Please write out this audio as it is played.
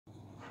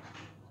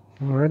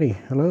Alrighty,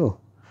 hello.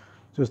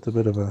 Just a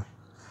bit of a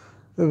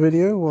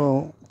video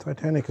while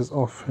Titanic is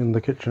off in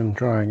the kitchen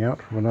drying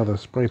out from another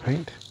spray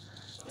paint.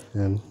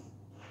 And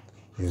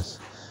yes,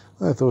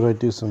 I thought I'd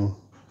do some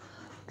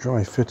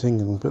dry fitting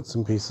and bits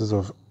and pieces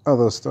of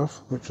other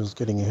stuff, which is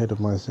getting ahead of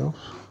myself.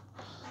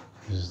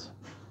 This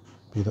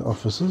be the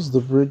offices,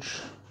 the bridge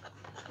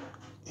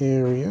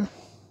area,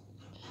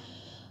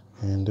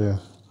 and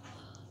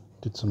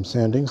did some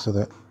sanding so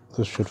that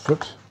this should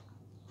fit.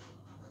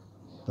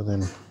 But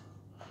then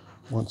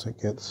once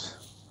it gets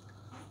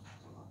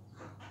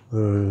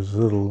those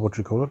little,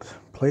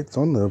 plates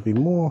on, there'll be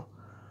more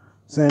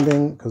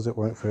sanding because it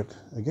won't fit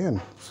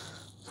again.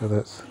 So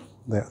that's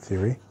that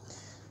theory.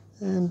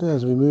 And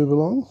as we move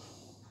along,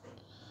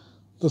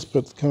 this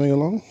bit's coming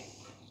along,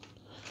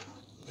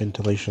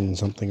 ventilation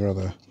something or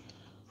other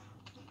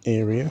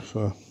area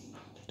for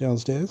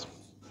downstairs.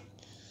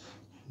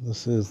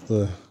 This is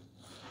the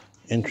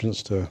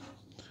entrance to,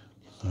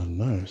 I don't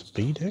know, it's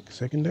B deck,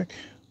 second deck,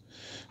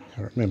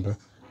 can't remember,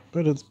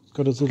 but it's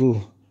got its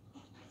little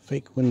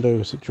fake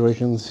window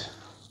situations.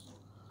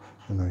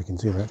 I don't know if you can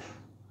see that.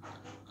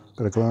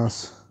 Bit of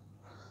glass,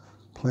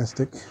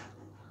 plastic,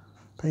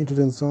 painted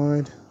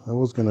inside. I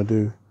was going to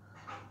do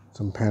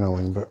some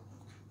paneling, but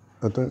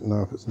I don't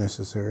know if it's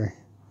necessary.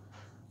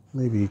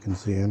 Maybe you can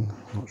see in,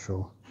 not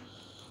sure.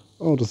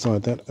 I'll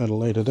decide that at a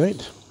later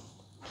date.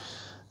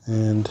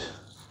 And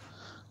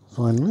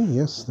finally,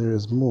 yes, there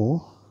is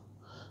more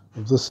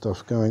of this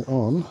stuff going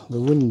on.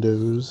 The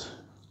windows,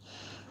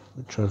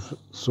 which I've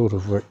sort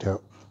of worked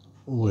out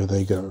where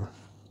they go,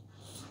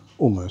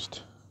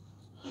 almost.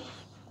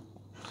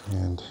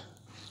 And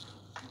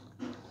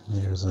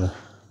there's a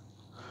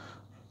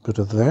bit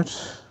of that.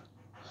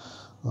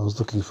 I was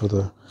looking for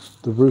the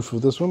roof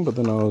of this one, but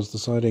then I was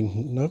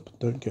deciding, nope,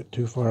 don't get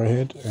too far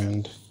ahead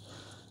and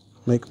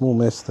make more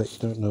mess that you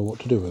don't know what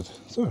to do with.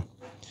 So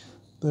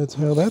that's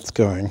how that's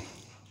going.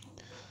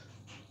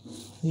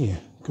 Yeah,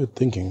 good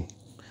thinking.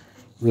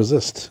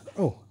 Resist.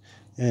 Oh,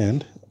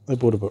 and I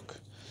bought a book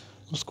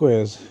of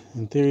squares.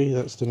 In theory,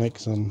 that's to make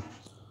some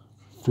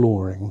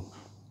flooring.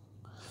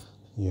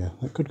 Yeah,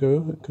 it could go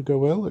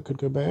well, it could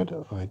go bad.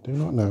 I do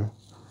not know.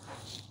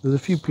 There's a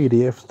few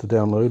PDFs to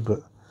download,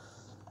 but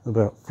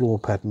about floor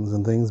patterns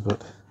and things,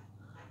 but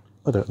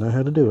I don't know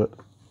how to do it.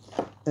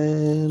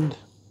 And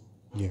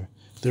yeah,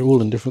 they're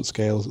all in different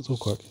scales. It's all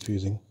quite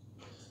confusing.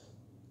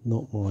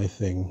 Not my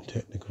thing,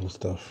 technical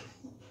stuff.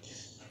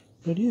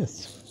 But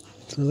yes,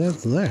 so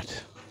that's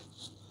that.